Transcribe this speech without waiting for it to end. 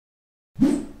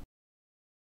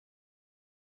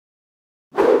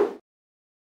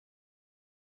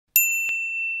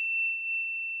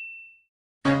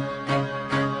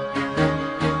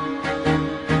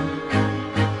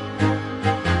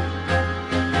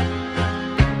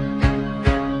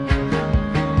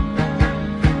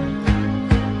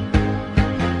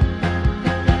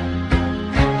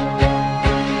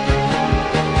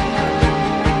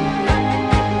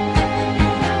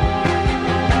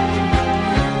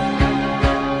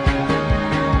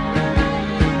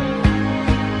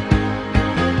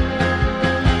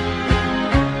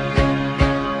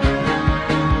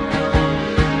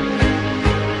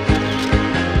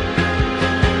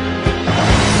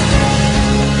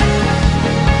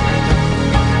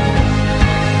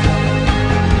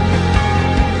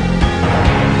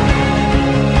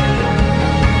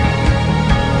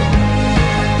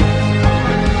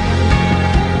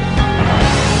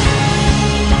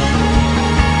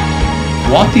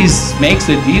What makes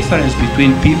the difference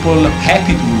between people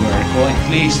happy to work, or at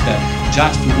least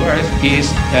just to work,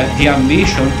 is the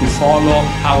ambition to follow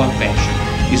our passion.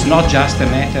 It's not just a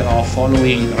matter of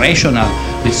following rational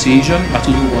decision, but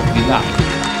to do what we like.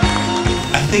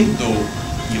 I think though,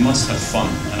 you must have fun,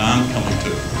 and I'm coming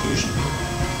to a conclusion.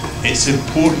 It's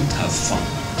important to have fun.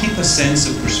 Keep a sense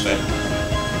of perspective.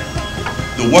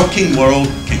 The working world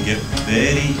can get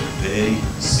very, very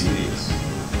serious.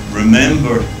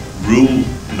 Remember rule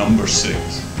number 6.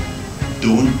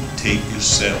 Don't take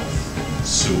yourself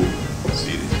so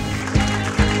seriously.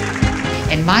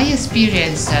 And my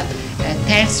experience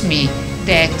tells me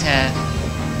that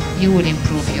you will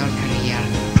improve your career.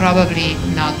 Probably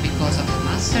not because of the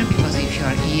master, because if you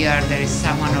are here, there is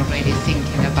someone already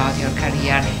thinking about your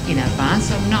career in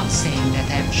advance. I'm not saying that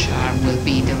EMSHRM will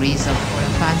be the reason for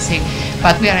advancing,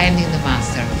 but we are ending the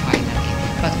master finally.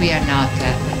 But we are not,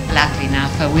 luckily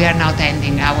enough, we are not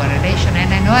ending our relation,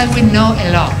 and I know I will know a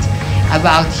lot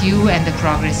about you and the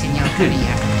progress in your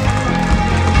career.